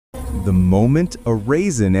The moment a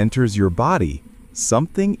raisin enters your body,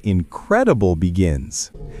 something incredible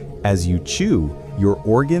begins. As you chew, your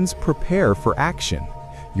organs prepare for action.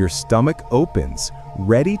 Your stomach opens,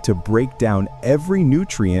 ready to break down every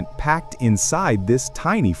nutrient packed inside this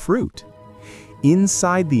tiny fruit.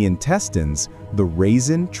 Inside the intestines, the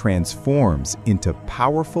raisin transforms into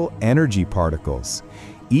powerful energy particles,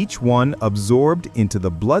 each one absorbed into the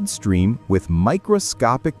bloodstream with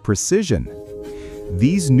microscopic precision.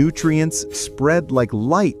 These nutrients spread like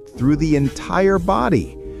light through the entire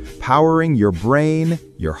body, powering your brain,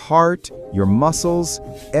 your heart, your muscles,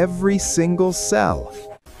 every single cell.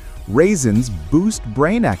 Raisins boost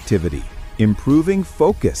brain activity, improving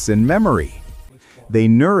focus and memory. They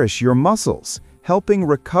nourish your muscles, helping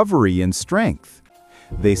recovery and strength.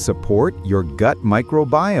 They support your gut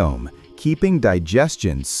microbiome, keeping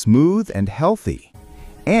digestion smooth and healthy.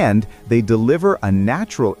 And they deliver a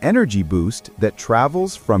natural energy boost that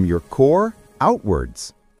travels from your core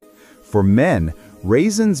outwards. For men,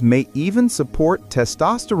 raisins may even support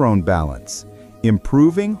testosterone balance,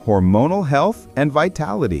 improving hormonal health and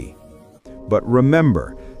vitality. But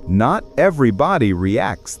remember, not every body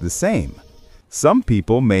reacts the same. Some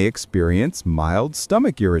people may experience mild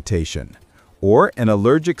stomach irritation or an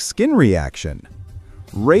allergic skin reaction.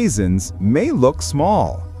 Raisins may look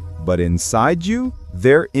small, but inside you,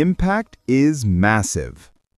 their impact is massive.